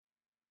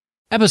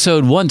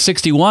Episode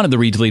 161 of the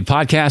Read to Lead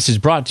podcast is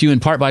brought to you in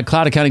part by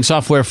cloud accounting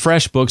software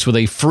FreshBooks with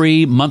a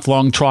free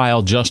month-long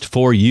trial just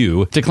for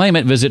you. To claim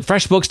it, visit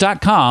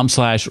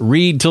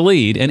freshbooks.com/read to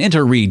lead and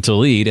enter Read to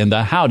Lead in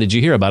the How Did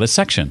You Hear About Us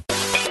section.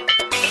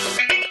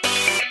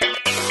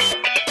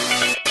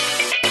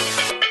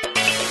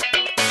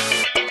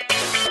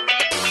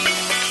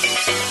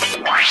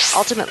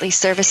 Ultimately,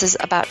 service is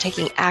about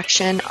taking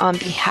action on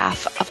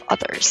behalf of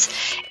others.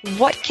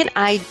 What can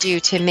I do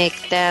to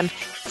make them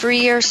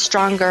freer,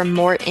 stronger,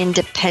 more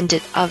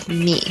independent of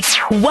me?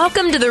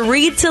 Welcome to the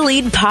Read to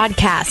Lead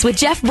podcast with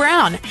Jeff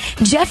Brown.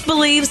 Jeff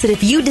believes that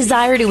if you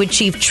desire to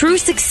achieve true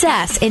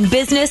success in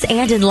business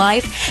and in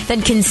life,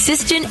 then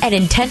consistent and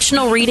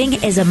intentional reading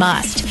is a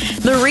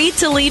must. The Read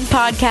to Lead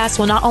podcast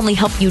will not only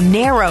help you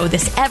narrow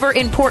this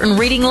ever-important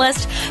reading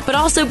list, but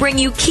also bring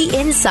you key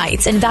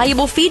insights and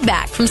valuable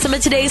feedback from some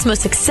of today's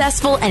most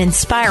successful and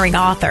inspiring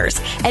authors.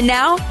 And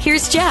now,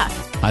 here's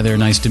Jeff. Hi there,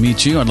 nice to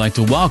meet you. I'd like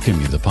to welcome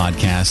you to the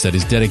podcast that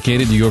is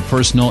dedicated to your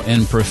personal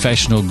and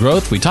professional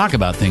growth. We talk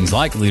about things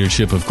like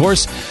leadership, of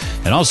course,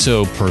 and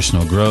also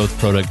personal growth,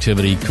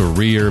 productivity,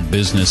 career,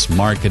 business,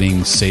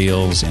 marketing,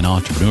 sales, and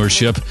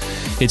entrepreneurship.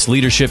 It's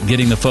leadership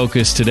getting the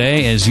focus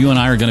today, as you and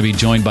I are going to be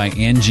joined by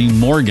Angie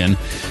Morgan.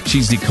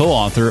 She's the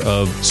co-author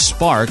of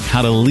Spark,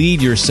 How to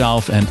Lead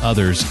Yourself and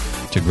Others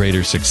to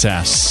Greater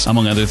Success.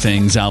 Among other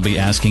things, I'll be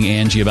asking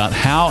Angie about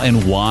how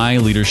and why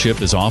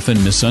leadership is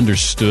often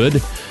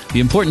misunderstood, the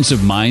importance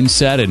of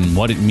mindset and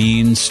what it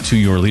means to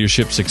your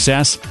leadership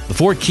success, the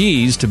 4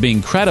 keys to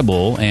being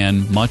credible,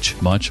 and much,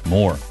 much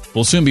more.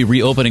 We'll soon be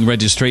reopening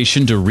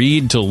registration to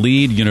Read to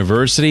Lead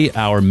University,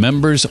 our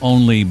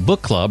members-only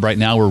book club. Right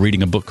now, we're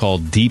reading a book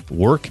called Deep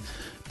Work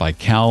by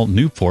Cal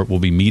Newport. We'll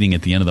be meeting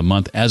at the end of the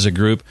month as a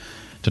group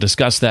to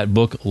discuss that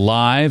book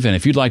live. And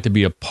if you'd like to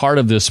be a part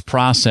of this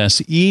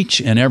process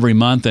each and every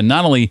month and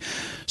not only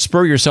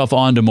spur yourself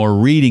on to more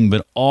reading,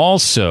 but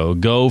also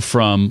go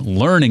from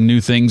learning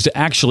new things to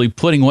actually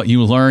putting what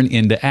you learn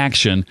into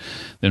action,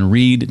 then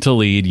Read to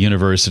Lead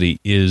University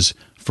is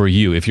for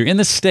you. If you're in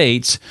the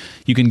States,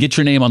 you can get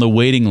your name on the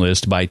waiting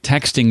list by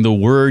texting the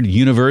word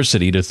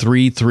university to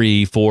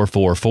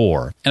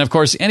 33444. And of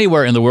course,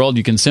 anywhere in the world,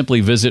 you can simply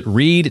visit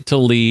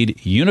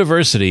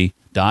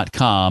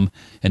readtoleaduniversity.com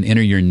and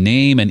enter your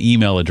name and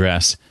email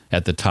address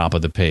at the top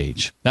of the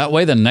page. That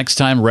way, the next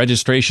time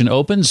registration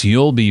opens,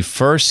 you'll be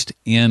first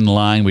in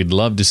line. We'd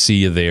love to see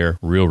you there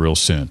real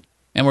soon.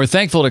 And we're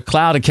thankful to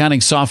cloud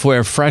accounting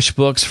software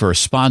FreshBooks for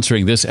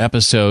sponsoring this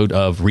episode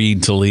of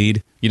Read to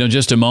Lead. You know,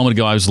 just a moment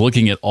ago, I was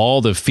looking at all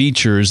the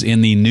features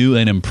in the new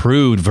and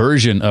improved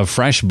version of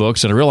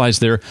FreshBooks, and I realized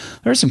there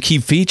are some key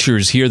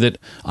features here that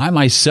I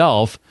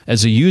myself,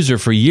 as a user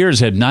for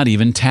years, had not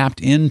even tapped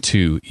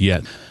into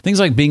yet. Things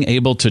like being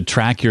able to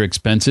track your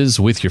expenses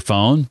with your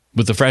phone.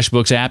 With the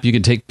FreshBooks app, you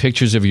can take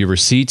pictures of your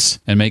receipts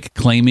and make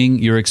claiming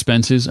your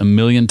expenses a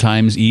million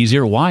times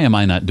easier. Why am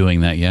I not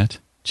doing that yet?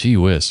 Gee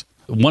whiz.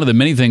 One of the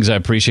many things I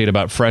appreciate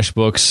about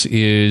FreshBooks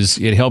is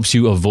it helps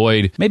you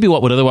avoid maybe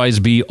what would otherwise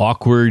be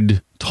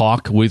awkward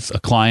talk with a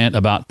client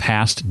about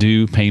past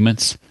due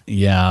payments.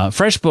 Yeah,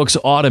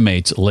 FreshBooks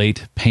automates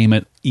late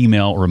payment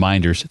email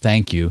reminders.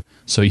 Thank you.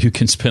 So you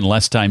can spend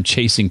less time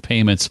chasing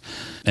payments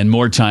and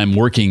more time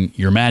working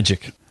your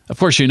magic. Of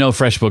course, you know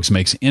FreshBooks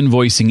makes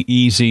invoicing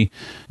easy.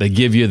 They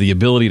give you the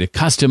ability to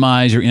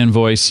customize your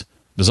invoice.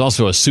 There's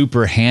also a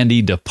super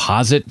handy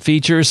deposit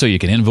feature so you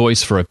can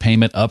invoice for a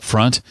payment up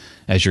front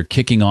as you're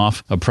kicking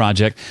off a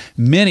project.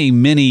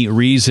 Many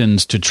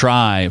reasons to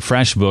try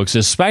FreshBooks,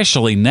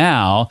 especially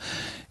now,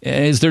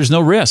 is there's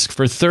no risk.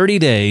 For 30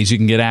 days, you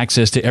can get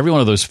access to every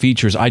one of those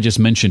features I just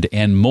mentioned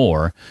and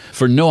more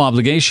for no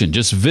obligation.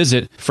 Just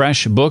visit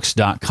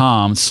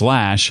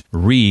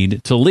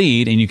freshbooks.com/read to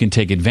lead, and you can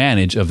take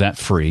advantage of that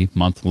free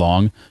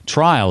month-long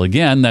trial.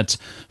 Again, that's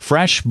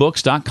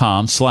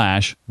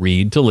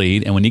freshbooks.com/read to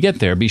lead. And when you get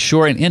there, be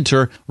sure and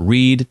enter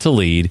Read to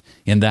Lead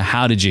in the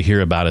How Did You Hear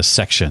About Us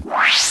section.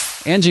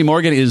 Angie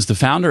Morgan is the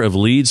founder of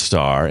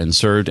LeadStar and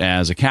served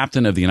as a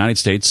captain of the United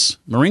States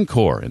Marine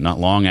Corps. And not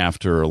long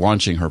after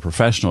launching her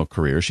professional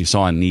career, she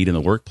saw a need in the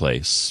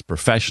workplace.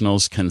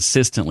 Professionals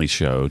consistently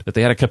showed that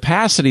they had a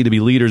capacity to be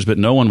leaders, but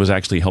no one was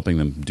actually helping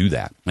them do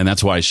that. And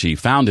that's why she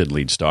founded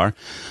LeadStar,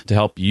 to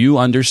help you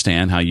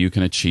understand how you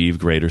can achieve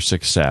greater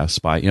success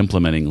by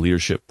implementing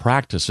leadership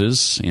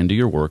practices into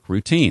your work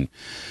routine.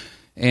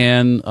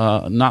 And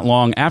not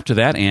long after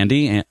that,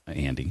 Angie and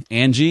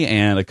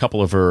a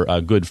couple of her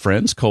good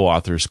friends,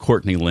 co-authors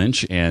Courtney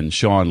Lynch and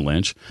Sean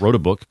Lynch, wrote a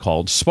book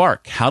called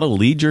Spark, How to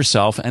Lead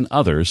Yourself and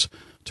Others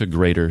to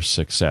Greater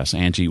Success.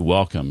 Angie,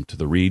 welcome to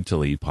the Read to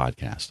Lead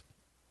podcast.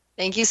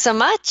 Thank you so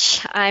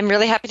much. I'm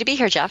really happy to be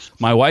here, Jeff.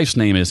 My wife's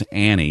name is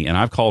Annie, and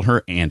I've called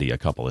her Andy a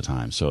couple of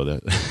times, so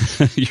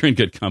that you're in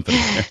good company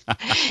there.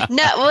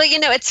 No, well,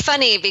 it's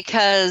funny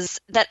because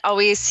that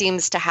always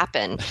seems to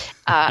happen.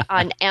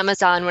 On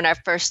Amazon, when our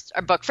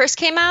book first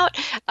came out,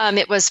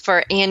 it was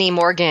for Annie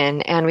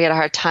Morgan, and we had a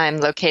hard time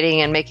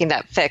locating and making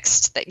that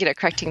fixed,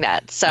 correcting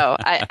that. So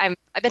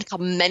I've been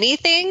called many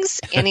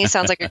things. Annie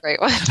sounds like a great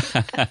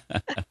one.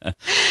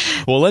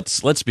 Well,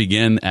 let's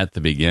begin at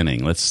the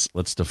beginning. Let's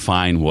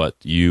define what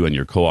you and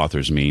your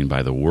co-authors mean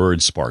by the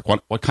word spark.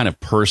 What kind of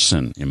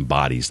person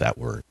embodies that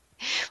word?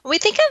 When we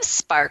think of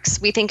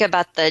sparks, we think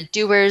about the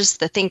doers,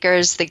 the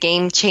thinkers, the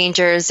game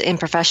changers in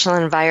professional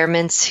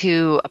environments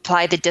who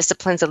apply the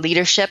disciplines of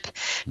leadership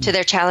to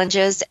their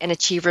challenges and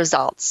achieve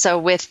results. So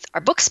with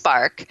our book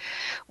Spark,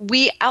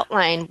 we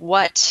outline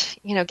what,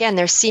 again,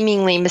 their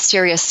seemingly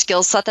mysterious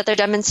skill set that they're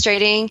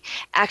demonstrating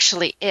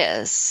actually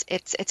is.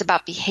 It's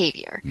about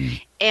behavior.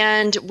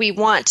 And we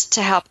want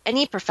to help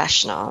any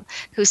professional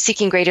who's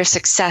seeking greater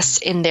success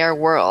in their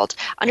world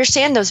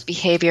understand those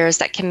behaviors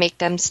that can make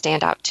them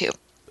stand out too.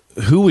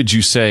 Who would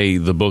you say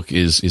the book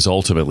is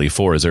ultimately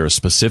for? Is there a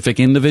specific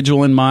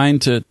individual in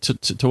mind to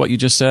what you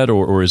just said,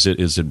 or is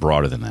it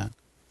broader than that?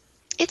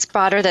 It's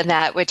broader than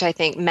that, which I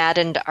think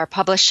maddened our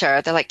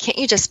publisher. They're like, can't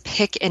you just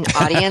pick an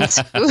audience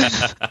who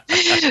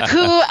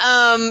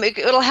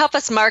it'll help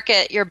us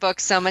market your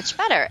book so much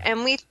better?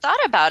 And we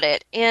thought about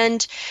it,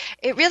 and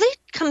it really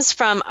comes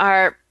from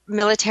our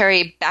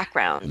military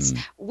backgrounds.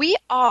 We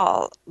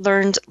all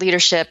learned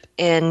leadership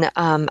in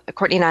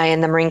Courtney and I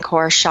in the Marine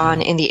Corps,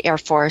 Sean in the Air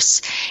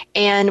Force.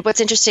 And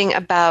what's interesting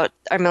about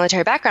our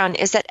military background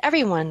is that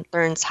everyone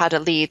learns how to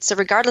lead. So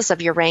regardless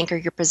of your rank or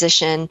your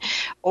position,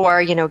 or,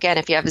 again,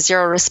 if you have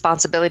zero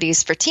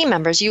responsibilities for team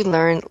members, you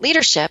learn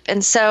leadership.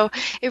 And so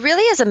it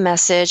really is a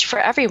message for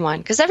everyone,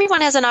 because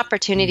everyone has an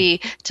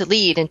opportunity to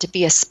lead and to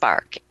be a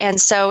spark.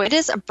 And so it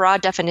is a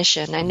broad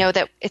definition. I know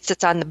that it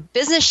sits on the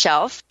business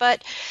shelf,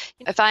 but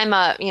if I'm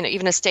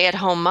even a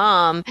stay-at-home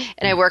mom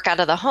and I work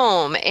out of the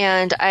home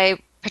and I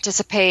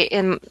participate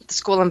in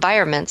school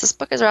environments, this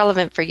book is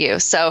relevant for you.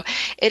 So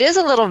it is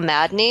a little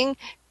maddening,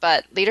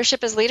 but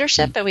leadership is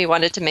leadership, and we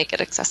wanted to make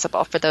it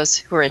accessible for those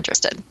who are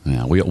interested.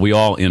 Yeah, we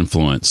all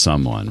influence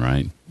someone,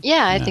 right?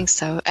 Yeah, I think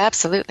so.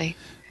 Absolutely.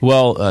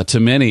 Well, to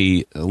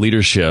many,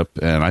 leadership,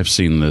 and I've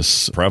seen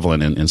this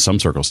prevalent in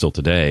some circles still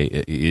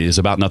today, is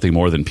about nothing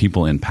more than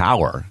people in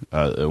power.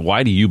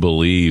 Why do you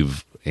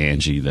believe,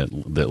 Angie,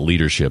 that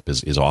leadership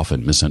is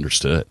often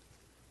misunderstood?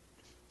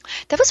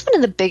 That was one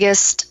of the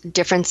biggest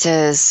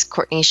differences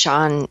Courtney,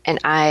 Sean, and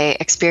I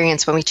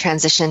experienced when we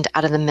transitioned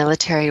out of the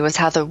military, was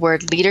how the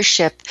word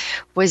leadership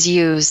was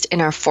used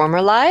in our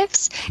former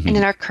lives and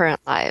in our current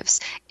lives.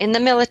 In the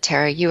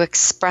military, you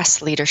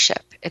express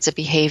leadership. It's a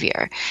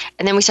behavior.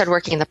 And then we started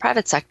working in the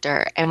private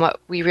sector, and what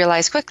we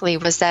realized quickly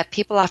was that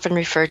people often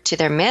referred to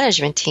their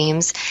management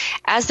teams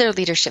as their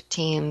leadership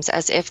teams,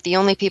 as if the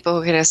only people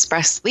who could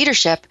express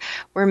leadership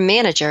were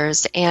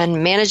managers,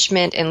 and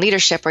management and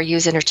leadership were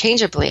used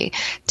interchangeably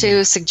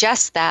to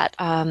suggest that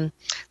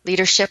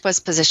leadership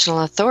was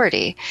positional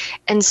authority.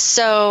 And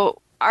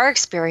so our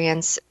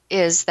experience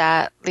is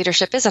that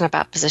leadership isn't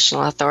about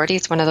positional authority.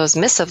 It's one of those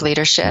myths of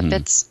leadership.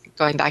 It's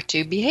going back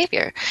to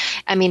behavior.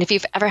 I mean, if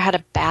you've ever had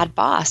a bad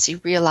boss,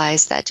 you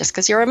realize that just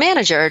because you're a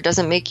manager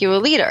doesn't make you a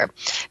leader.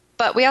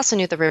 But we also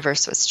knew the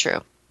reverse was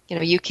true.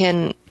 You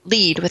can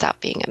lead without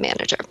being a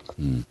manager.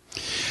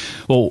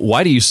 Well,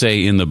 why do you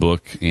say in the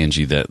book,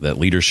 Angie, that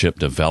leadership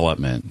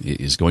development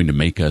is going to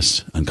make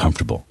us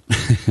uncomfortable?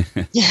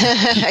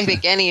 I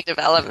think any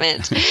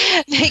development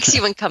makes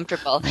you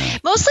uncomfortable,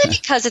 mostly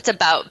because it's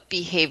about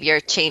behavior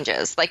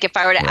changes. Like if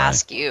I were to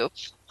ask you,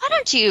 why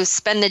don't you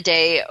spend the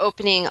day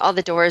opening all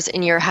the doors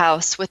in your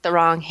house with the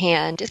wrong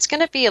hand? It's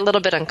going to be a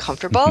little bit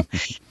uncomfortable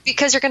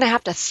because you're going to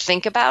have to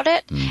think about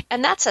it.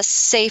 And that's a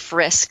safe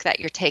risk that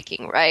you're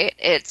taking, right?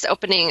 It's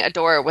opening a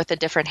door with a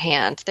different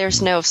hand.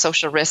 There's no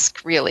social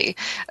risk really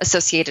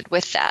associated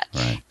with that.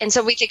 Right. And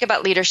so we think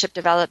about leadership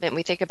development.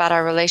 We think about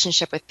our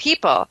relationship with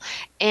people,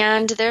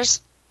 and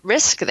there's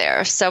risk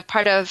there. So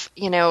part of,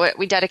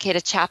 we dedicate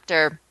a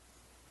chapter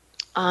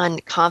on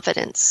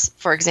confidence,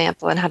 for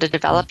example, and how to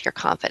develop your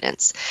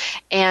confidence.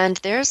 And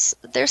there's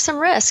some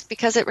risk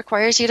because it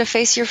requires you to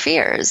face your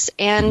fears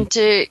and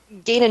to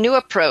gain a new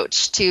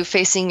approach to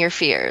facing your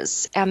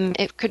fears.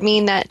 It could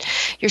mean that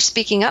you're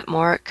speaking up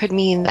more. It could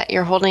mean that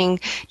you're holding,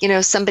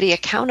 somebody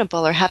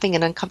accountable or having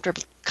an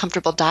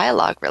uncomfortable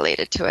dialogue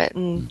related to it.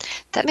 And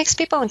that makes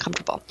people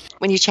uncomfortable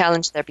when you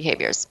challenge their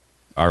behaviors.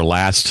 Our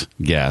last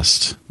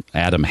guest,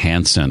 Adam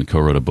Hansen,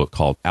 co-wrote a book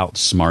called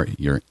Outsmart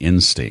Your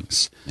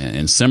Instincts.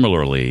 And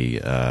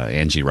similarly,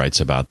 Angie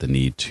writes about the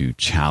need to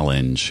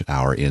challenge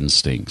our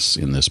instincts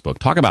in this book.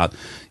 Talk about,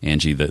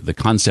 Angie, the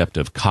concept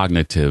of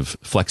cognitive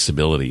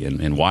flexibility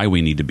and why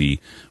we need to be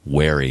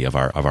wary of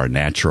our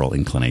natural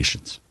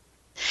inclinations.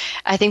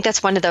 I think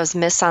that's one of those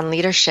myths on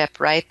leadership,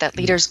 right? That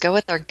leaders go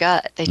with their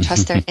gut. They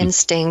trust their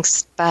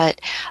instincts,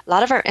 but a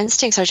lot of our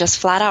instincts are just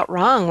flat out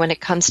wrong when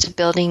it comes to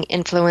building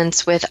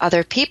influence with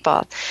other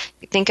people.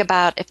 You think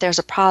about if there's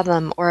a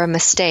problem or a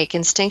mistake,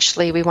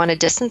 instinctually we want to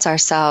distance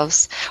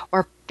ourselves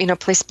or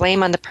place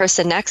blame on the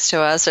person next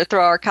to us or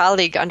throw our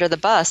colleague under the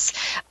bus.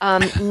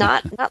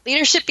 Not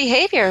leadership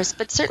behaviors,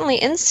 but certainly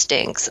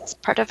instincts. It's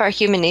part of our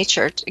human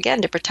nature,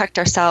 again, to protect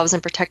ourselves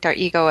and protect our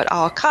ego at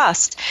all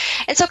costs.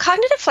 And so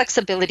cognitive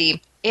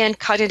flexibility and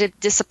cognitive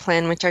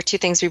discipline, which are two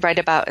things we write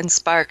about in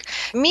Spark,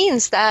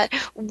 means that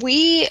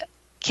we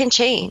can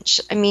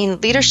change. I mean,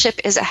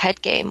 leadership is a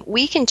head game.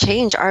 We can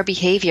change our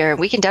behavior.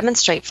 We can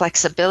demonstrate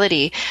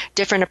flexibility,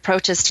 different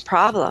approaches to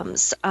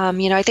problems.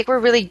 I think we're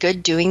really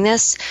good doing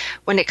this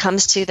when it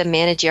comes to the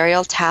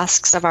managerial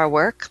tasks of our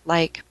work,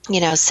 like,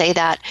 say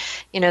that,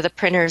 the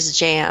printer's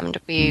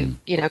jammed. We,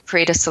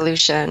 create a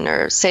solution,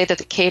 or say that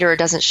the caterer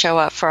doesn't show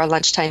up for our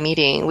lunchtime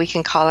meeting. We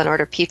can call and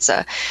order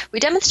pizza. We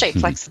demonstrate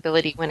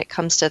flexibility when it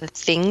comes to the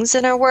things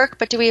in our work,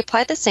 but do we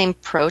apply the same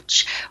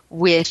approach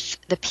with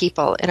the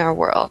people in our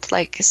world?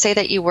 Like, say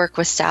that you work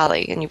with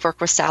Sally and you've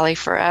worked with Sally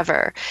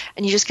forever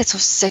and you just get so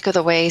sick of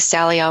the way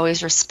Sally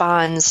always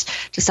responds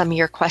to some of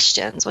your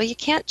questions. Well, you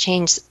can't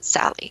change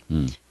Sally.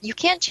 You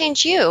can't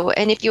change you.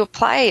 And if you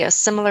apply a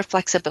similar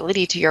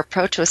flexibility to your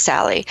approach with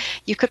Sally,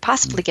 you could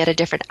possibly get a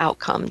different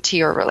outcome to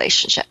your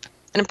relationship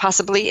and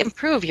possibly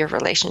improve your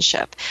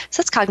relationship.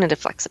 So that's cognitive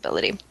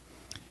flexibility.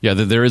 Yeah,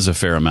 there is a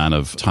fair amount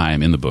of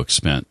time in the book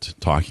spent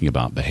talking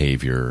about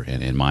behavior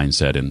and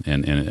mindset, and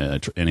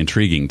an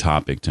intriguing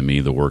topic to me,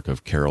 the work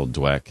of Carol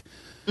Dweck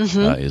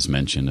is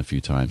mentioned a few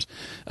times.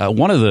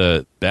 One of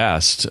the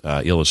best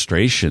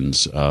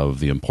illustrations of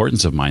the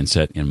importance of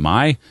mindset in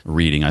my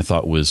reading, I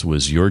thought,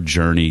 was your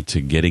journey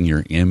to getting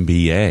your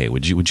MBA.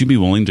 Would you be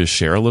willing to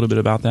share a little bit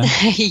about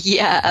that?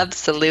 Yeah,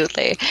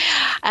 absolutely.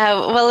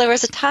 Well, there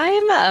was a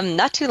time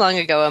not too long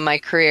ago in my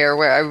career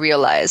where I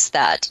realized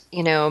that,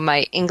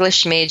 my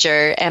English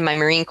major and my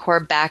Marine Corps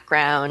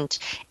background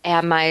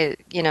and my,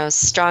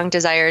 strong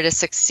desire to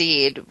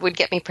succeed would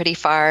get me pretty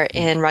far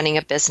in running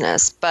a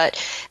business.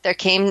 But there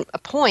came a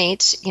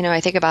point,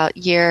 I think about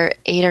year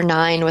 8 or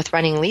 9 with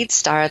running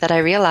LeadStar, that I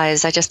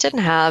realized I just didn't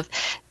have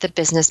the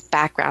business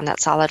background, that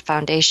solid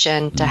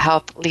foundation to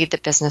help lead the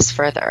business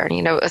further.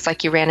 And, it was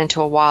like you ran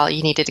into a wall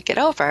you needed to get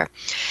over.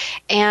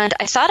 And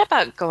I thought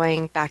about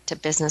going back to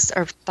business,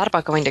 or thought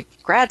about going to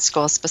grad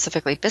school,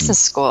 specifically business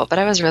school, but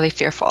I was really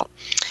fearful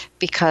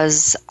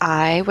because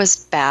I was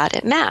bad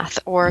at math,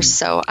 or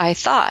so I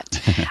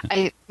thought.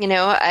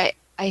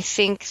 I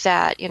think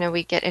that,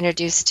 we get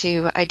introduced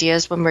to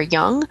ideas when we're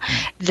young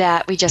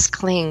that we just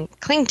cling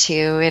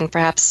to. And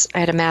perhaps I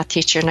had a math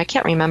teacher, and I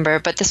can't remember,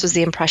 but this was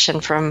the impression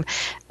from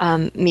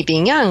me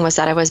being young, was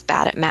that I was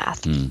bad at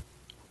math.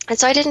 And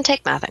so I didn't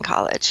take math in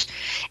college.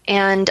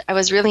 And I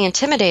was really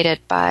intimidated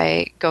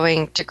by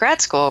going to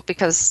grad school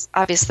because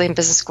obviously in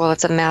business school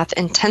it's a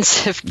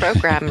math-intensive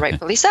program,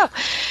 rightfully so.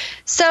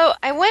 So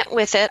I went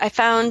with it. I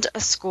found a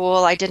school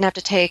I didn't have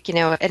to take, in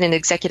an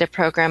executive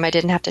program, I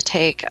didn't have to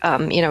take,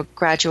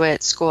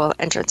 graduate school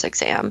entrance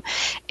exam.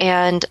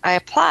 And I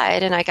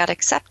applied and I got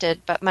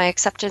accepted, but my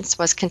acceptance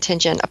was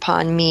contingent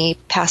upon me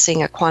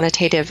passing a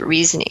quantitative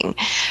reasoning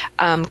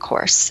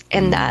course.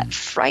 And that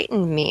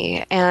frightened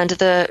me. And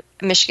the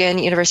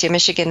University of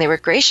Michigan, they were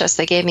gracious.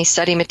 They gave me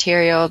study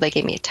material. They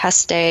gave me a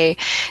test day.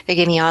 They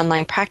gave me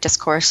online practice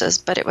courses,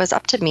 but it was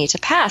up to me to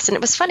pass. And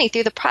it was funny,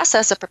 through the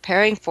process of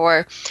preparing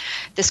for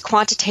this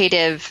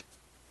quantitative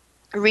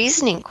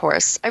reasoning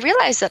course, I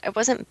realized that I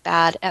wasn't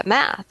bad at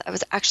math. I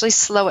was actually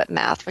slow at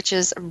math, which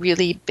is a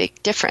really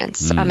big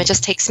difference. It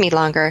just takes me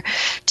longer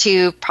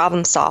to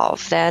problem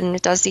solve than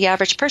it does the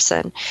average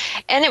person.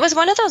 And it was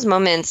one of those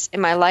moments in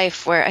my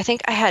life where I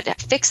think I had a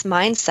fixed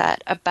mindset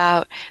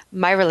about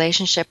my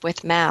relationship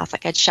with math.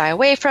 Like, I'd shy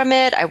away from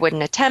it. I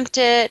wouldn't attempt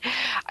it.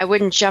 I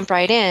wouldn't jump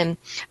right in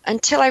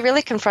until I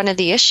really confronted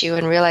the issue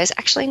and realized,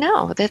 actually,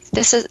 no,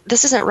 this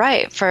isn't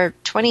right. For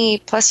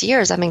 20 plus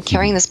years, I've been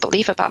carrying this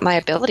belief about my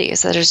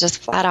abilities that is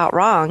just flat out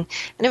wrong.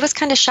 And it was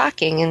kind of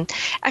shocking. And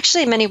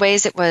actually, in many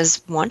ways, it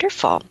was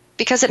wonderful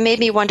because it made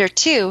me wonder,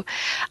 too,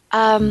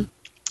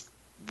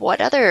 what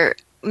other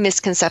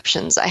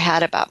misconceptions I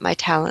had about my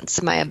talents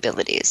and my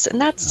abilities. And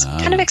that's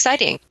kind of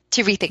exciting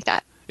to rethink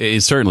that.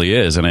 It certainly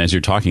is. And as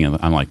you're talking,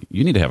 I'm like,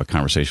 you need to have a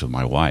conversation with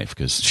my wife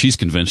because she's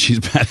convinced she's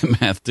bad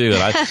at math too.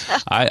 And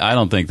I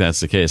don't think that's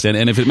the case.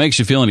 And if it makes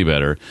you feel any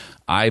better,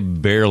 I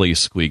barely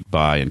squeaked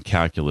by in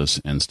calculus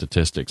and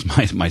statistics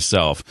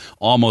myself.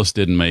 Almost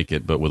didn't make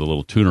it, but with a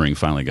little tutoring,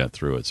 finally got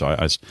through it. So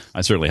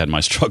I certainly had my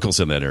struggles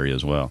in that area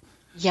as well.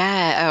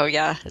 Yeah. Oh,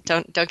 yeah.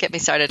 Don't get me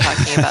started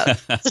talking about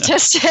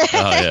statistics.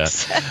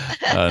 Oh,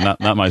 yeah.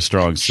 Not my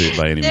strong suit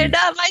by any means. They're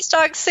not my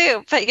strong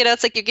suit, but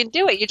it's like you can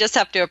do it. You just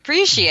have to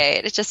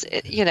appreciate. It just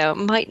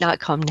might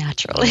not come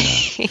naturally.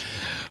 Yeah.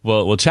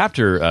 Well,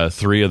 chapter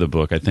 3 of the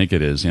book, I think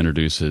it is,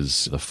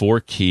 introduces the 4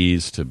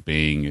 keys to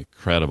being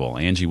credible.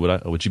 Angie,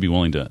 would you be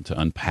willing to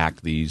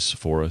unpack these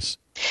for us?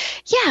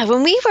 Yeah,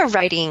 when we were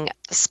writing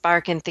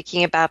Spark and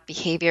thinking about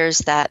behaviors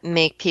that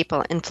make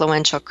people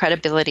influential,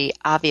 credibility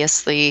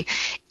obviously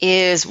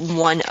is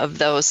one of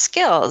those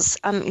skills.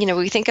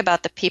 We think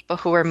about the people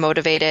who are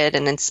motivated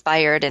and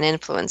inspired and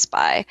influenced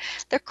by,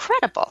 they're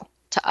credible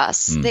to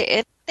us.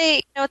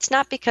 It's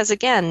not because,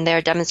 again,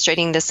 they're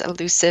demonstrating this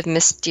elusive,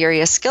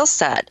 mysterious skill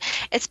set.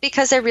 It's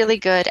because they're really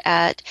good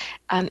at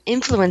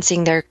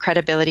influencing their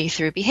credibility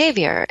through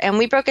behavior. And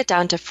we broke it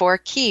down to 4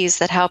 keys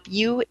that help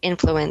you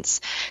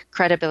influence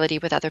credibility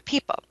with other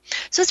people.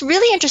 So what's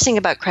really interesting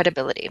about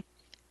credibility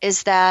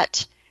is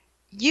that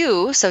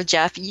so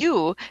Jeff,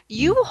 you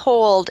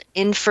hold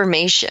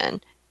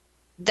information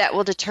that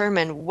will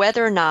determine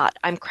whether or not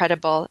I'm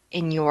credible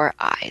in your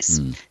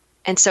eyes.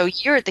 And so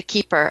you're the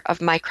keeper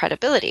of my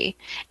credibility.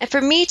 And for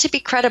me to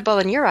be credible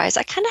in your eyes,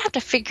 I kind of have to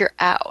figure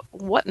out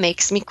what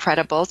makes me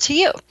credible to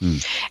you.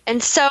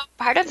 And so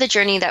part of the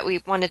journey that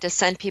we wanted to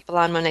send people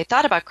on when they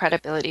thought about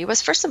credibility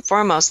was, first and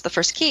foremost, the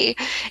first key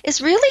is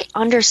really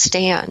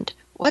understand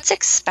what's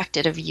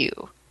expected of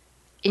you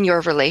in your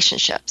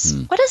relationships.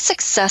 What does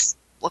success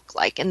look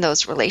like in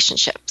those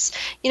relationships?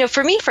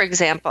 For me, for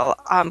example,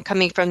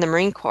 coming from the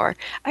Marine Corps,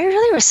 I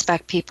really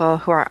respect people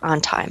who are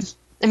on time.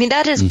 I mean,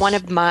 that is one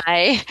of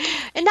my,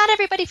 and not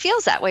everybody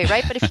feels that way,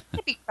 right? But if you want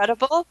to be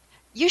credible,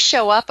 you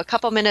show up a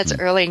couple minutes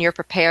early and you're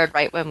prepared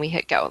right when we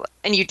hit go.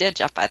 And you did,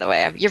 Jeff, by the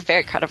way. You're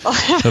very credible.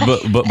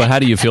 but how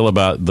do you feel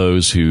about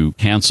those who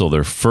cancel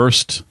their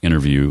first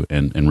interview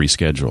and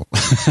reschedule?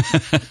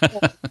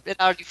 I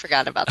already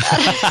forgot about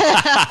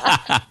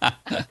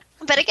that.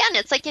 But again,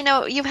 it's like,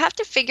 you have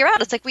to figure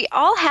out, it's like we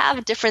all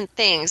have different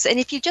things. And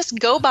if you just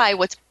go by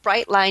what's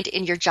bright lined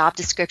in your job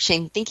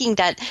description, thinking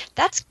that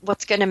that's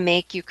what's going to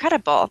make you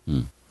credible,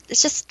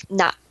 it's just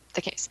not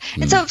the case.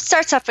 And so it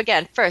starts off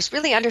again, first,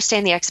 really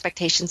understand the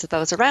expectations of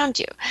those around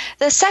you.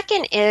 The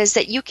second is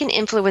that you can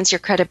influence your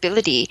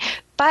credibility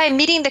by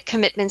meeting the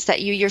commitments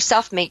that you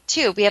yourself make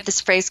too. We have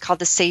this phrase called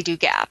the say-do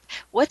gap.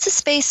 What's the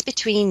space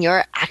between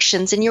your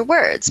actions and your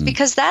words?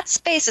 Because that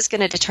space is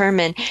going to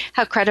determine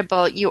how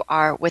credible you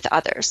are with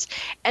others.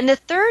 And the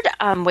third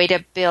way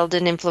to build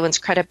and influence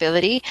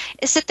credibility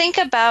is to think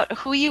about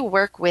who you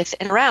work with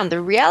and around. The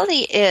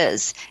reality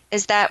is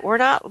that we're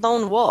not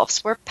lone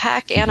wolves. We're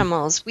pack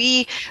animals.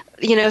 We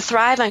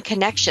thrive on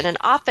connection, and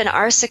often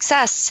our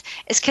success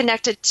is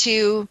connected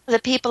to the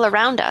people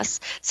around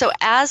us. So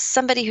as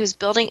somebody who's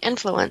building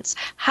influence,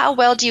 how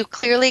well do you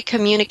clearly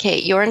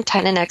communicate your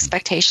intent and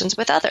expectations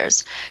with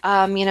others?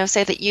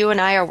 Say that you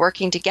and I are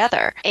working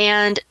together,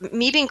 and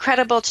me being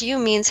credible to you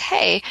means,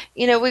 hey,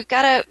 we've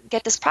got to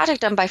get this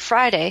project done by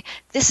Friday.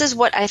 This is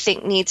what I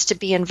think needs to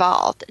be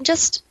involved.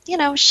 Just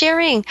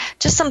sharing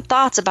just some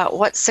thoughts about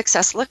what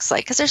success looks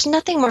like, because there's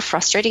nothing more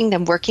frustrating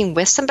than working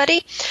with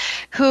somebody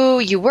who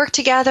you work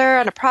together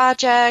on a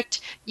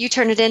project, you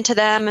turn it into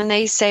them, and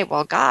they say,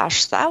 well,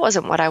 gosh, that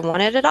wasn't what I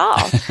wanted at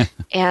all.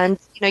 And,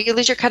 you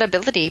lose your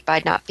credibility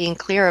by not being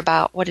clear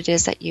about what it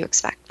is that you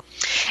expect.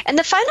 And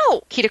the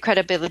final key to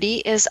credibility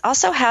is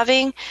also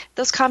having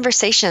those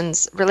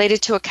conversations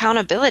related to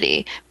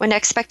accountability when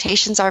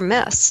expectations are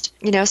missed.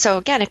 So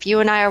again, if you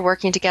and I are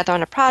working together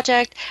on a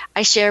project,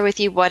 I share with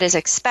you what is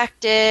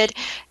expected.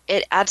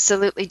 It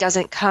absolutely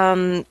doesn't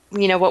come,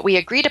 what we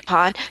agreed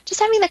upon. Just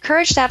having the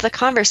courage to have the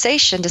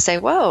conversation to say,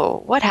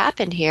 whoa, what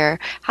happened here?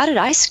 How did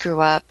I screw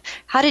up?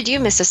 How did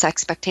you miss this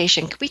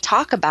expectation? Could we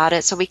talk about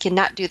it so we can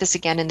not do this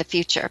again in the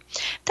future?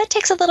 That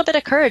takes a little bit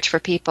of courage for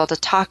people to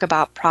talk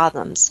about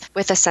problems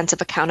with a sense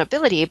of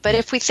accountability. But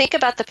if we think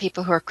about the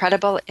people who are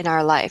credible in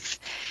our life,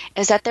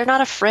 is that they're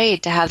not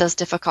afraid to have those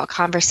difficult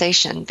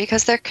conversations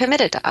because they're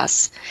committed to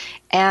us.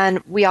 And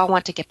we all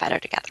want to get better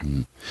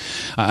together.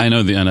 I know,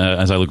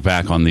 as I look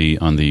back on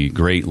the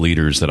great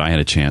leaders that I had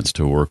a chance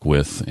to work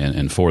with,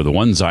 and for the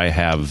ones I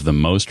have the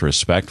most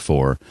respect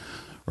for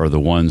are the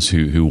ones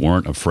who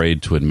weren't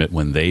afraid to admit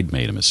when they'd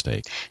made a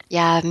mistake.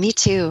 Yeah, me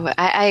too.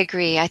 I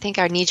agree. I think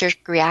our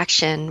knee-jerk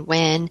reaction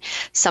when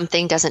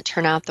something doesn't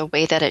turn out the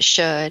way that it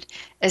should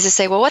is to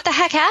say, well, what the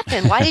heck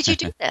happened? Why did you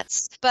do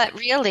this? But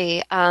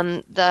really,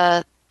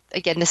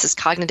 again, this is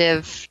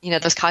cognitive,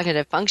 those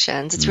cognitive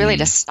functions. It's really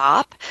to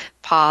stop,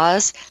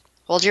 pause,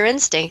 hold your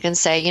instinct and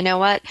say, you know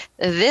what,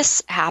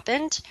 this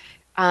happened.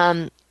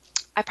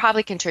 I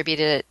probably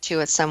contributed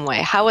to it some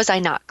way. How was I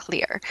not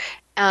clear?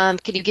 Can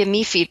you give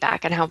me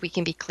feedback on how we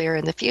can be clear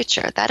in the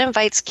future? That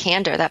invites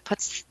candor. That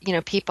puts,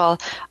 people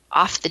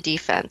off the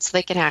defense so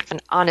they can have an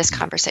honest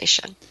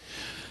conversation.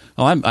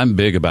 Well, I'm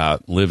big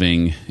about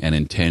living an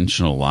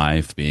intentional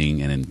life,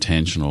 being an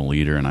intentional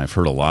leader, and I've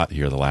heard a lot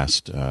here the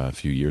last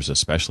few years,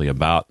 especially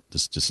about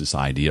this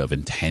idea of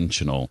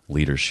intentional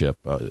leadership.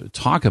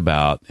 Talk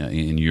about,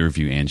 in your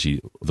view,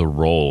 Angie, the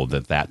role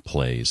that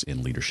plays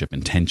in leadership,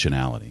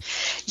 intentionality.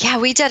 Yeah,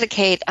 we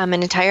dedicate an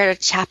entire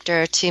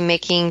chapter to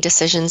making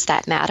decisions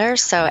that matter,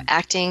 so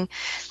acting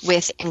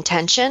with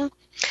intention.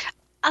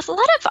 A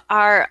lot of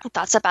our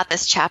thoughts about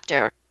this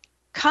chapter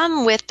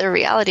come with the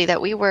reality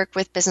that we work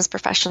with business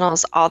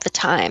professionals all the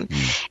time.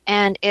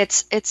 And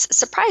it's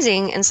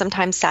surprising and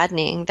sometimes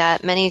saddening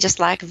that many just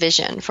lack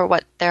vision for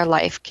what their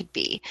life could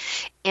be.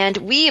 And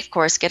we, of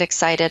course, get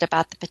excited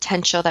about the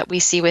potential that we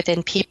see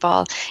within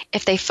people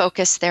if they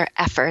focus their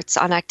efforts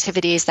on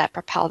activities that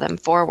propel them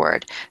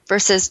forward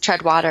versus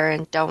tread water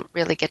and don't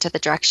really get to the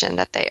direction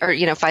that they,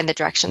 or, find the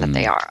direction that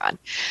they are on.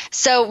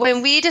 So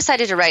when we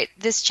decided to write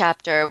this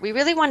chapter, we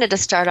really wanted to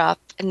start off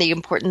in the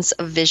importance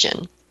of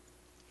vision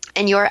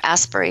and your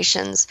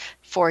aspirations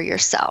for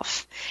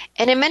yourself.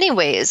 And in many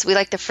ways, we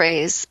like the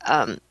phrase,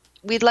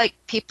 we'd like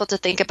people to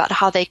think about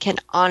how they can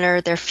honor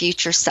their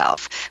future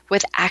self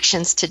with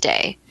actions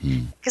today.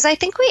 Because I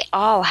think we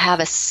all have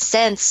a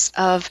sense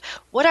of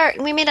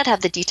we may not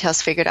have the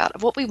details figured out,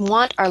 of what we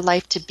want our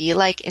life to be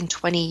like in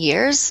 20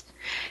 years.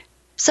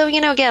 So,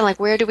 again, like,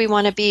 where do we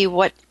want to be?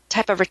 What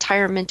type of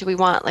retirement do we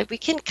want? Like, we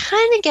can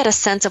kind of get a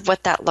sense of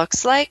what that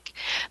looks like.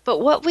 But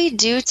what we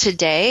do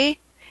today,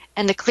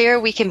 and the clearer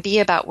we can be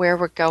about where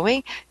we're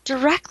going,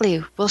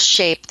 directly will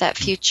shape that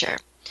future.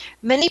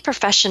 Many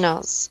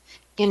professionals,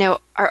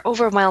 are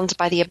overwhelmed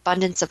by the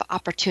abundance of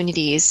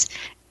opportunities,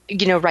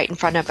 right in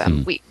front of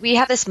them. We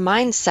have this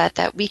mindset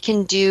that we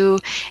can do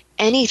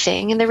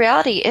anything. And the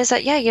reality is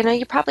that,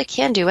 you probably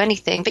can do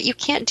anything, but you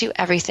can't do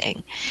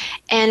everything.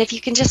 And if you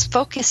can just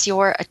focus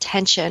your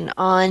attention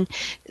on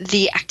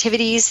the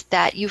activities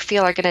that you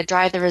feel are going to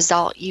drive the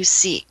result you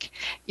seek,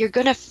 you're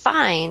going to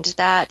find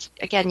that,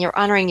 again, you're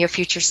honoring your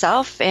future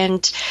self,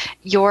 and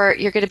you're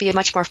going to be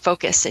much more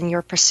focused in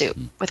your pursuit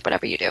with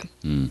whatever you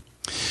do.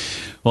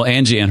 Well,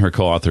 Angie and her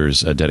co-authors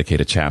dedicate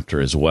a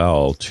chapter as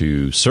well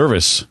to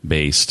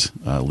service-based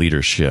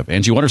leadership.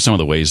 Angie, what are some of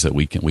the ways that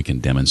we can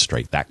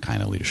demonstrate that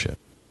kind of leadership?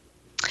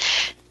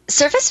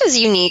 Service was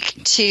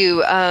unique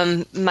to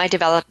my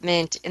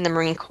development in the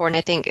Marine Corps, and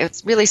I think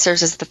it really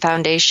serves as the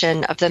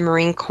foundation of the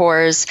Marine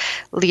Corps'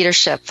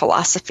 leadership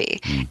philosophy.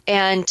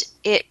 And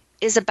it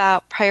is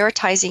about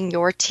prioritizing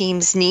your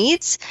team's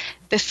needs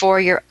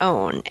before your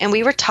own. And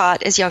we were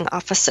taught as young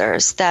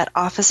officers that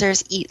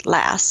officers eat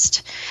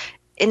last.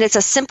 And it's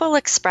a simple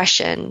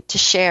expression to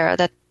share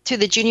that to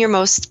the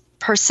junior-most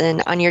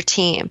person on your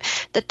team,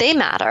 that they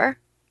matter.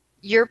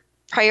 You're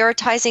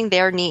prioritizing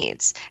their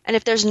needs. And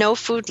if there's no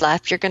food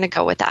left, you're going to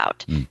go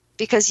without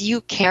because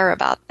you care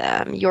about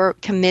them. You're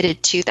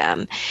committed to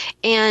them.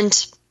 And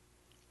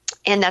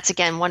that's,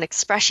 again, one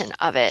expression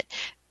of it.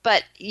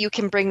 But you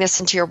can bring this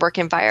into your work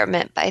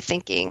environment by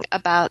thinking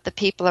about the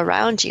people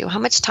around you. How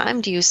much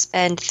time do you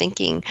spend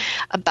thinking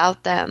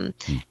about them,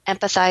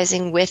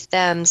 empathizing with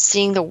them,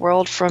 seeing the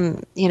world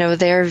from,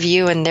 their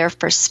view and their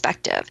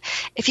perspective?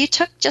 If you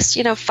took just,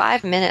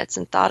 5 minutes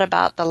and thought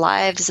about the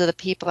lives of the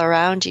people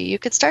around you, you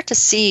could start to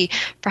see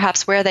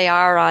perhaps where they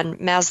are on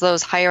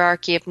Maslow's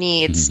hierarchy of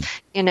needs.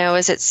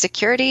 Is it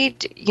security?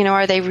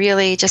 Are they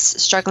really just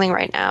struggling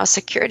right now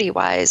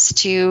security-wise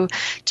to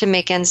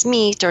make ends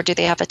meet, or do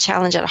they have a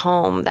challenge at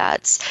home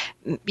that's,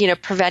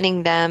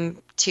 preventing them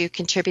to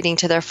contributing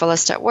to their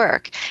fullest at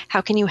work?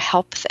 How can you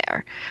help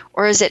there?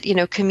 Or is it,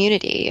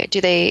 community?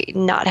 Do they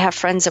not have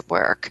friends at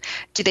work?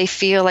 Do they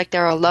feel like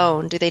they're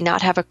alone? Do they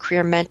not have a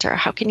career mentor?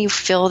 How can you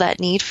fill that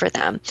need for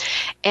them?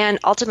 And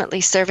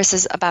ultimately, service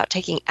is about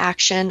taking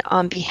action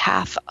on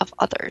behalf of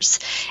others.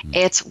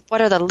 It's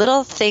what are the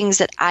little things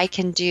that I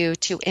can do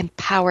to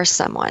empower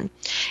someone?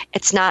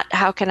 It's not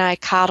how can I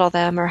coddle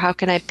them or how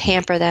can I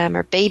pamper them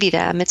or baby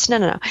them. It's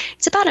no.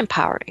 It's about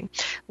empowering.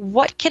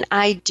 What can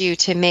I do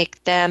to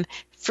make them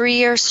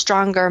freer,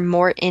 stronger,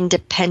 more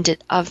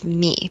independent of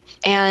me?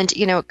 And,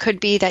 it could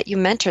be that you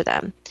mentor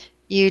them.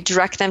 You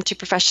direct them to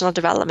professional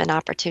development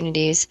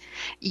opportunities.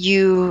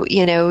 You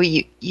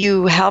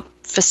help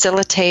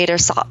facilitate or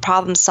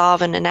problem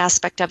solve in an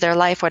aspect of their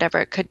life, whatever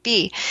it could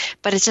be.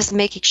 But it's just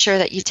making sure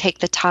that you take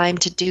the time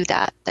to do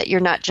that you're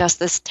not just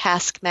this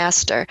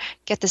taskmaster.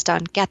 Get this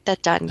done, get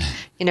that done.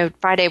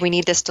 Friday we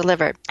need this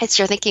delivered. It's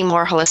you're thinking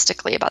more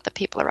holistically about the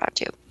people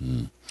around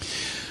you.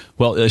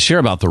 Well, share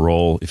about the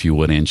role, if you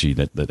would, Angie,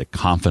 that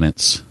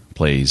confidence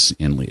plays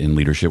in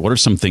leadership. What are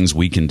some things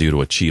we can do to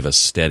achieve a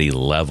steady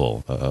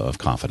level of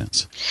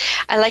confidence?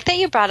 I like that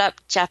you brought up,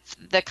 Jeff,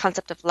 the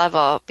concept of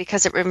level,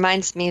 because it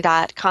reminds me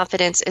that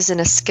confidence isn't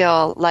a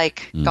skill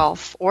like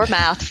golf or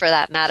math, for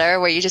that matter,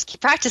 where you just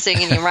keep practicing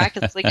and you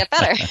miraculously get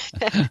better.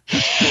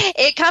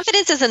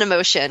 Confidence is an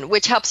emotion,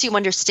 which helps you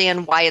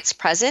understand why it's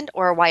present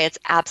or why it's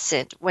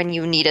absent when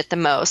you need it the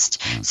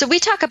most. So we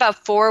talk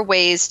about 4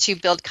 ways to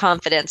build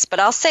confidence, but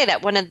I'll say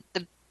that one of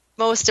the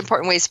most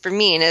important ways for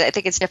me, and I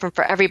think it's different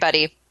for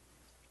everybody,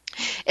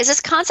 is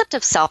this concept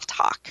of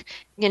self-talk.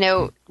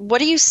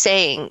 What are you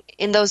saying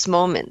in those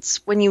moments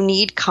when you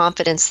need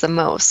confidence the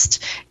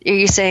most? Are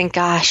you saying,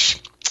 gosh,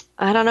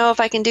 I don't know if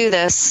I can do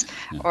this,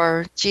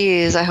 or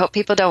geez, I hope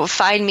people don't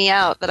find me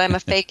out that I'm a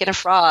fake and a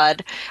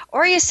fraud?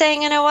 Or are you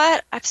saying, you know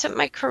what, I've spent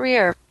my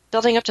career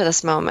building up to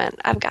this moment.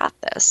 I've got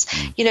this.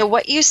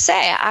 What you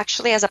say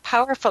actually has a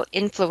powerful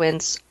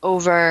influence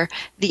over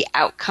the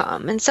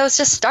outcome. And so it's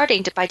just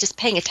starting by just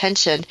paying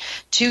attention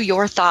to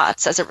your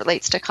thoughts as it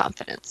relates to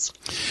confidence.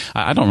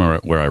 I don't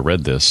remember where I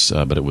read this,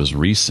 but it was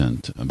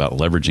recent about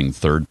leveraging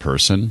third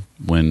person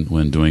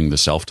when doing the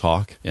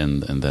self-talk,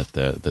 and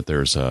that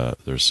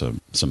there's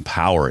some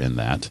power in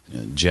that.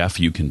 Jeff,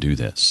 you can do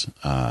this.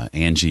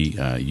 Angie,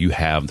 you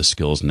have the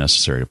skills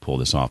necessary to pull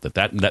this off.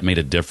 That made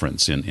a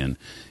difference in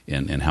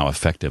how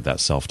effective that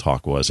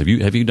self-talk was. Have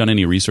you done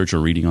any research or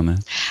reading on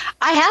that?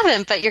 I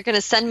haven't, but you're going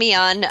to send me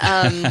on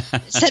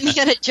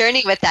a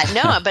journey with that.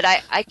 No, but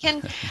I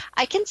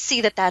can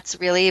see that that's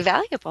really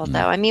valuable,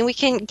 though. I mean, we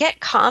can get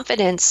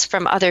confidence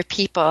from other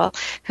people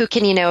who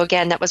can,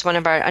 again, that was one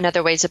of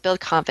another ways to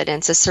build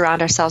confidence is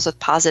surround ourselves with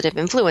positive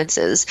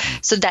influences.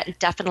 So that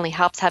definitely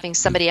helps, having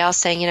somebody else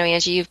saying,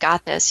 Angie, you've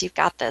got this.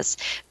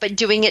 But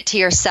doing it to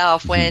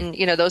yourself when,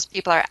 those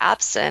people are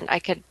absent, I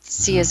could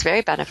see is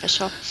very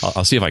beneficial.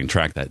 I'll see if I can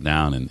track that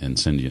down and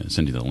send you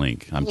the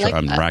link. I'm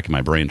racking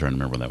my brain trying to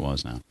remember what that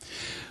was now.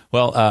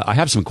 Well, I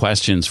have some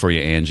questions for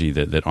you, Angie,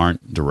 that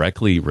aren't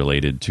directly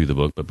related to the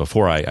book. But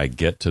before I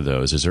get to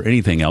those, is there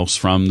anything else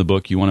from the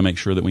book you want to make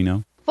sure that we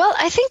know? Well,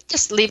 I think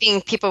just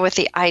leaving people with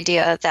the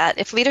idea that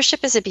if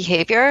leadership is a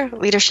behavior,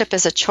 leadership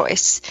is a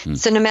choice.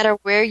 So no matter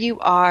where you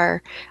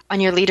are on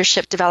your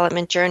leadership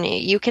development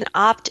journey, you can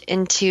opt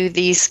into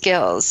these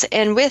skills.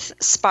 And with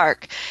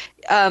Spark,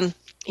 I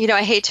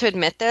hate to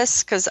admit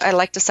this because I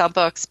like to sell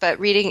books, but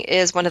reading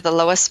is one of the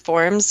lowest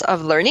forms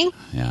of learning.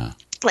 Yeah.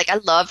 Like,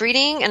 I love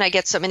reading and I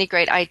get so many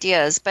great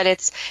ideas, but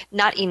it's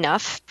not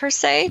enough per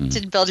se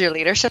to build your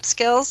leadership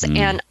skills.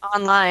 And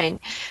online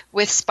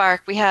with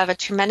Spark, we have a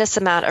tremendous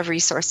amount of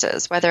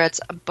resources, whether it's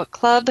a book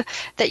club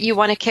that you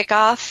want to kick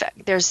off.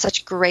 There's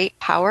such great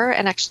power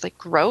and actually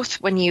growth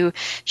when you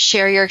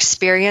share your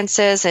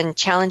experiences and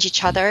challenge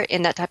each other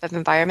in that type of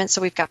environment.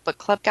 So we've got book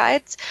club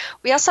guides.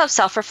 We also have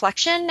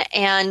self-reflection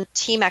and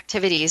team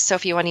activities. So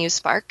if you want to use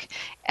Spark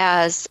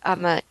as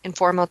an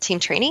informal team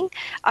training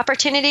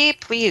opportunity,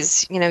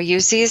 please,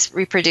 use these,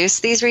 reproduce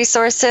these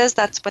resources.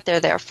 That's what they're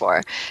there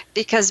for.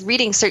 Because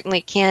reading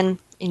certainly can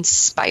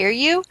inspire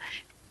you,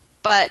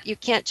 but you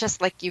can't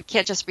just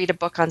read a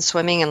book on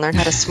swimming and learn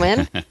how to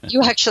swim.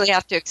 You actually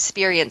have to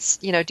experience,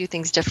 do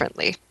things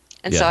differently.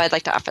 And so I'd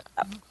like to offer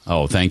that.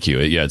 Oh, thank you.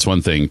 Yeah, it's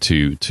one thing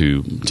to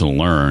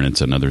learn. It's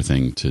another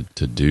thing to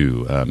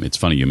do. It's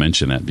funny you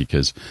mention that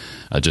because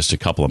just a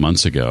couple of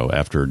months ago,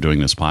 after doing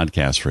this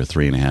podcast for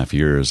 3.5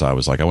 years, I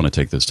was like, I want to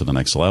take this to the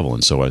next level.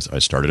 And so I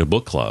started a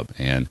book club.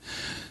 And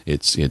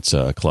it's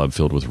a club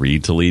filled with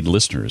Read to Lead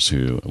listeners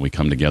who we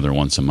come together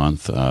once a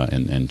month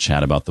and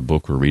chat about the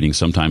book we're reading.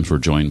 Sometimes we're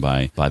joined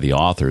by the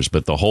authors.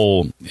 But the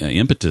whole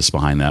impetus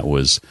behind that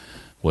was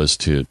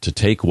to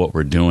take what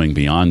we're doing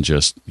beyond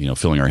just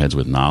filling our heads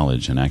with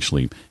knowledge and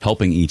actually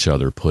helping each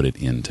other put it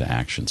into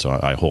action. So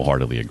I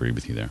wholeheartedly agree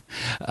with you there.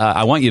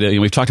 I want you to,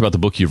 we've talked about the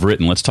book you've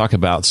written. Let's talk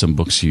about some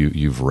books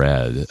you've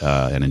read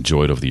and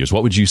enjoyed over the years.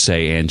 What would you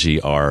say,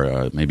 Angie,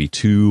 are maybe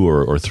 2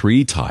 or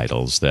 3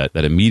 titles that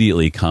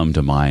immediately come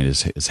to mind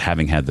as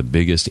having had the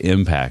biggest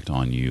impact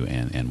on you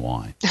and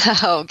why?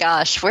 Oh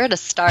gosh, where to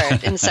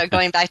start? And so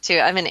going back to,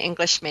 I'm an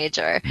English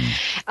major.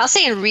 I'll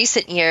say in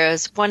recent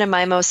years, one of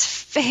my most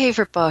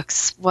favorite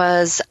books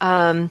was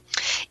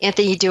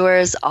Anthony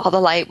Doerr's All the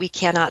Light We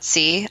Cannot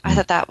See. I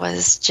thought that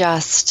was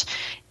just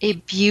a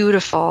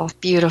beautiful,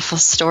 beautiful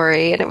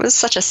story. And it was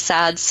such a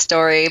sad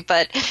story,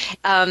 but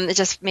it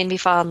just made me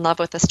fall in love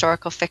with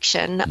historical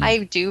fiction. I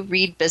do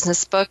read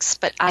business books,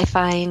 but I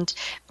find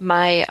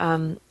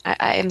I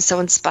am so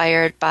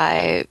inspired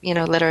by,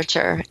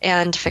 literature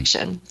and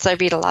fiction. So I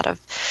read a lot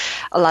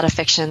of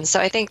fiction. So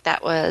I think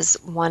that was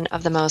one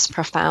of the most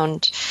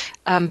profound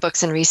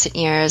books in recent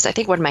years. I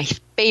think one of my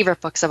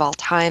favorite books of all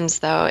times,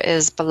 though,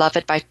 is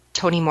Beloved by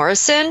Toni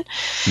Morrison.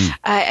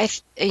 I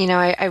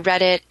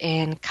read it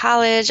in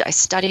college. I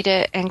studied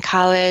it in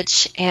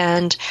college,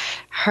 and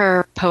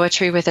her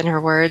poetry within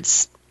her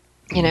words,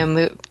 can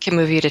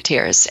move you to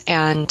tears.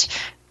 And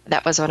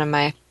that was one of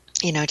my,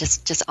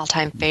 just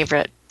all-time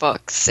favorite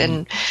books.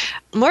 And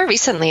more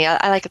recently,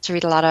 I like to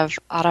read a lot of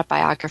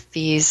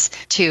autobiographies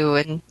too.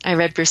 And I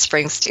read Bruce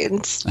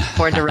Springsteen's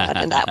Born to Run,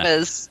 and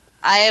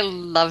I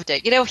loved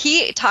it.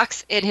 He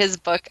talks in his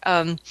book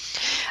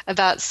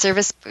about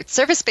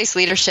service-based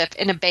leadership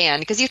in a band,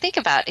 because you think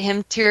about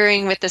him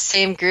touring with the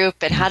same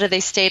group and how do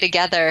they stay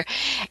together.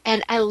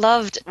 And I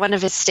loved one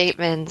of his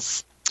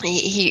statements.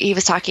 He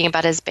was talking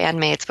about his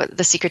bandmates, but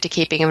the secret to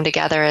keeping them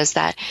together is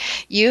that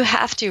you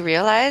have to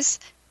realize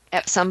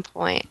at some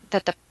point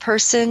that the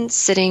person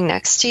sitting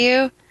next to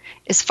you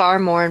is far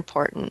more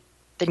important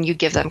than you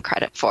give them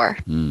credit for.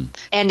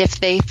 And if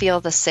they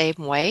feel the same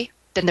way,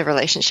 then the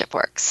relationship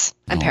works.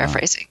 I'm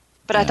paraphrasing.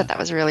 But I thought that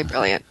was really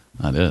brilliant.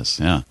 That is,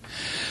 yeah.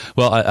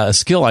 Well, a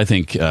skill I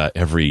think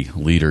every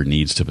leader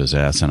needs to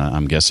possess, and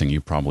I'm guessing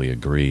you probably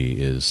agree,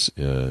 is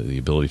the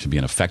ability to be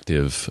an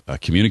effective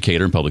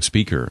communicator and public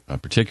speaker,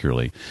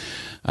 particularly.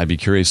 I'd be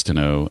curious to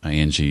know,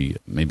 Angie,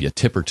 maybe a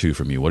tip or two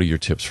from you. What are your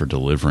tips for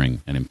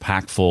delivering an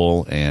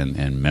impactful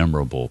and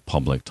memorable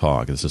public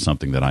talk? This is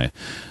something that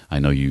I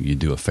know you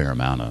do a fair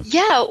amount of.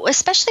 Yeah,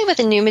 especially with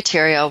the new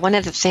material. One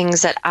of the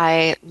things that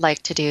I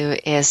like to do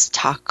is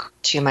talk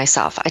to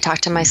myself. I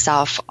talk to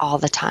myself all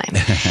the time.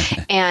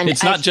 And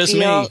it's not just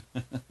me.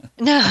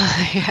 No,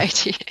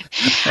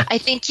 I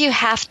think you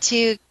have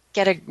to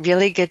get a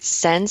really good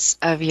sense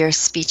of your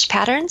speech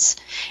patterns.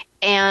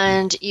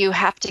 And you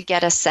have to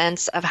get a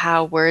sense of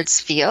how words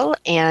feel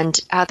and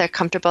how they're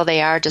comfortable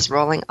they are just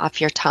rolling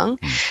off your tongue.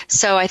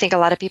 So I think a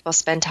lot of people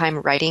spend time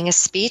writing a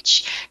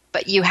speech,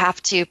 but you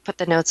have to put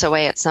the notes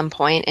away at some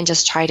point and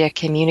just try to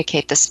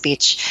communicate the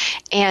speech.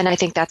 And I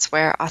think that's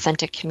where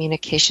authentic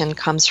communication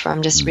comes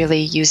from, just really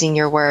using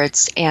your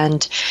words.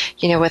 And,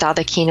 with all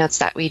the keynotes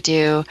that we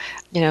do,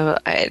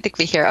 I think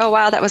we hear, oh,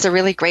 wow, that was a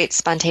really great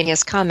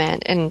spontaneous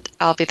comment. And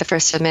I'll be the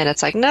first to admit,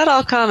 it's like, not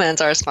all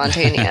comments are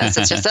spontaneous.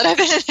 It's just that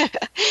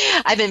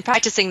I've been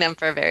practicing them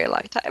for a very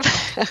long time.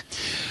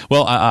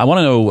 Well, I want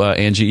to know,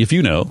 Angie, if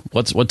you know,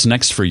 what's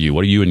next for you?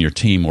 What are you and your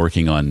team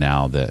working on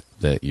now that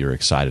you're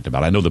excited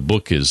about? I know the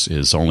book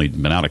is only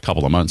been out a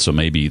couple of months, so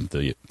maybe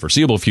the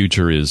foreseeable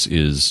future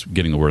is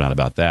getting the word out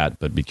about that,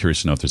 but be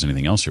curious to know if there's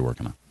anything else you're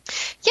working on.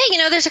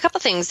 Yeah, there's a couple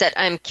things that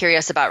I'm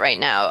curious about right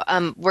now.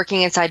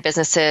 Working inside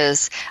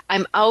businesses,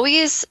 I'm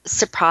always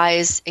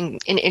surprised and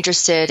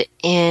interested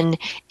in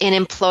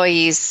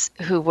employees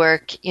who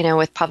work,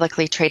 with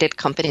publicly traded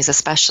companies,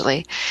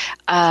 especially.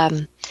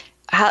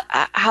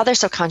 How they're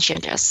so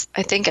conscientious.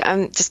 I think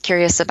I'm just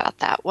curious about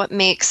that. What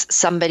makes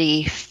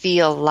somebody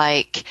feel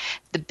like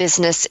the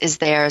business is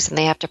theirs and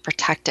they have to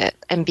protect it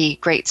and be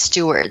great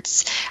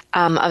stewards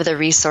of the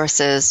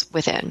resources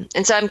within?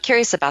 And so I'm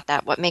curious about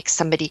that. What makes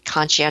somebody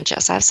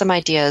conscientious? I have some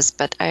ideas,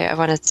 but I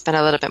want to spend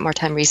a little bit more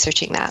time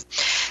researching that.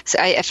 So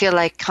I feel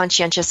like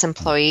conscientious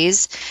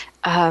employees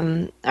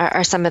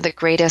are some of the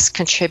greatest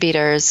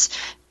contributors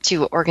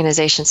to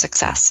organization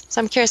success. So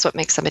I'm curious what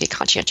makes somebody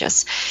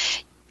conscientious.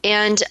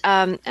 And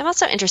I'm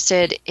also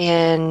interested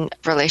in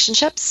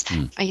relationships.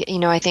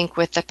 I think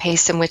with the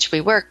pace in which we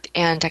work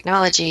and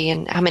technology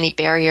and how many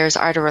barriers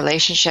are to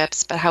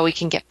relationships, but how we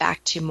can get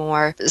back to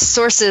more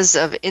sources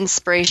of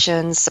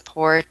inspiration,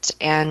 support,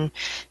 and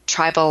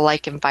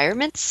tribal-like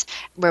environments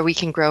where we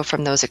can grow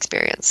from those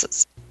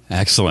experiences.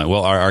 Excellent.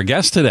 Well, our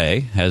guest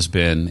today has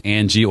been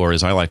Angie, or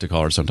as I like to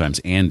call her sometimes,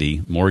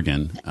 Andy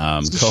Morgan,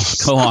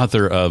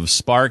 co-author of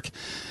Spark,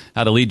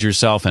 How to Lead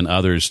Yourself and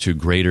Others to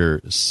Greater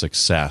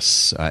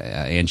Success.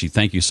 Angie,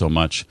 thank you so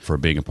much for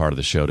being a part of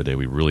the show today.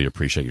 We really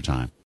appreciate your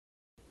time.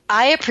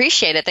 I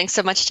appreciate it. Thanks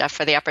so much, Jeff,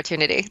 for the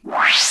opportunity.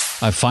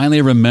 I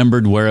finally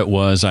remembered where it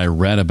was I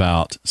read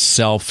about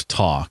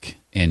self-talk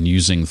and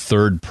using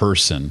third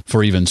person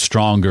for even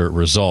stronger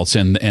results.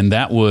 And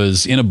that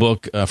was in a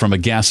book from a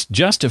guest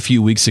just a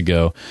few weeks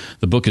ago.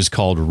 The book is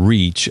called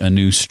Reach, a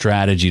new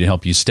strategy to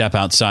help you step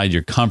outside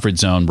your comfort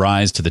zone,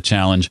 rise to the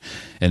challenge,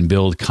 and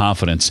build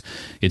confidence.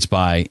 It's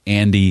by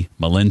Andy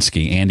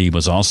Malinsky. Andy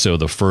was also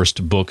the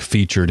first book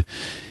featured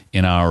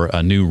in our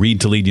new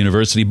Read to Lead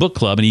University book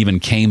club, and even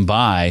came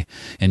by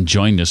and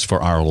joined us for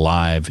our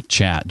live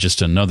chat.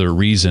 Just another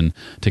reason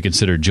to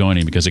consider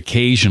joining, because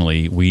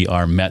occasionally we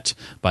are met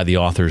by the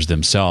authors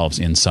themselves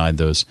inside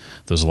those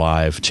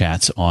live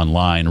chats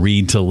online.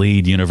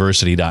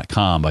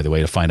 ReadToLeadUniversity.com, by the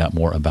way, to find out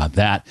more about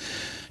that.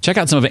 Check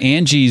out some of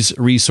Angie's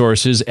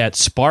resources at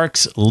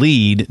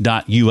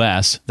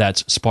sparkslead.us.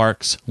 That's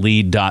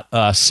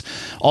sparkslead.us.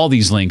 All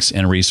these links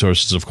and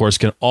resources, of course,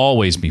 can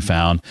always be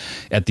found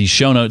at the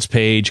show notes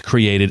page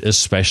created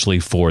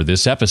especially for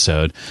this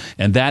episode.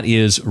 And that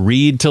is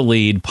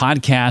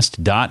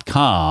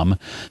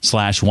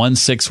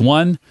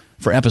readtoleadpodcast.com/161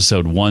 for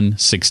episode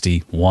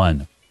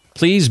 161.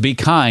 Please be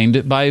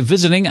kind by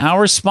visiting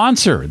our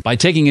sponsor by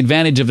taking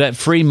advantage of that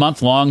free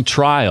month-long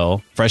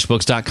trial,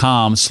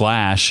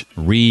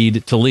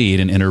 freshbooks.com/read-to-lead,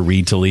 and enter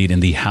Read to Lead in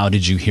the How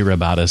Did You Hear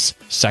About Us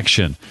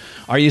section.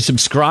 Are you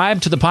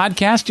subscribed to the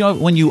podcast?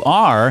 When you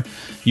are,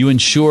 you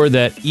ensure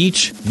that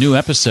each new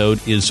episode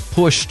is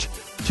pushed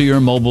to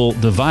your mobile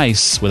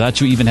device without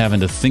you even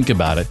having to think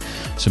about it.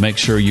 So make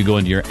sure you go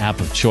into your app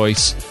of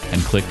choice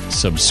and click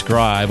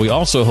subscribe. We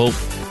also hope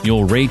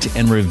you'll rate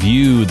and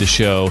review the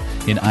show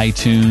in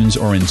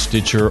iTunes or in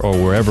Stitcher or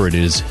wherever it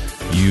is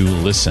you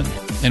listen.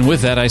 And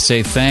with that, I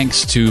say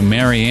thanks to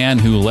Marianne,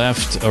 who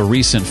left a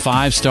recent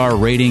 5-star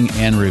rating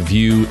and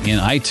review in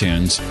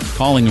iTunes,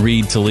 calling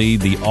Read to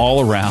Lead the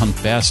all-around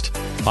best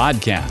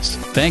podcast.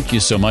 Thank you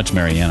so much,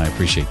 Marianne. I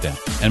appreciate that.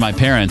 And my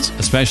parents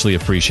especially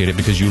appreciate it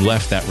because you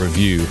left that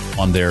review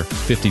on their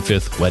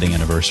 55th wedding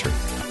anniversary.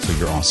 So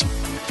you're awesome.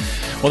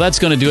 Well, that's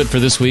going to do it for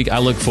this week. I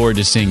look forward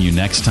to seeing you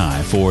next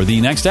time for the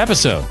next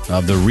episode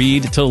of the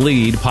Read to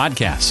Lead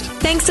podcast.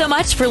 Thanks so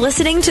much for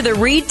listening to the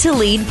Read to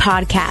Lead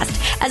podcast.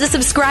 As a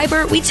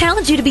subscriber, we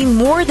challenge you to be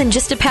more than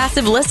just a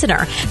passive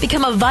listener.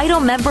 Become a vital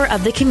member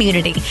of the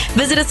community.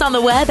 Visit us on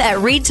the web at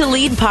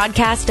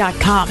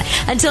readtoleadpodcast.com.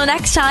 Until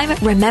next time,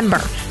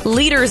 remember,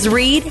 leaders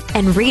read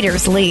and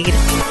readers lead.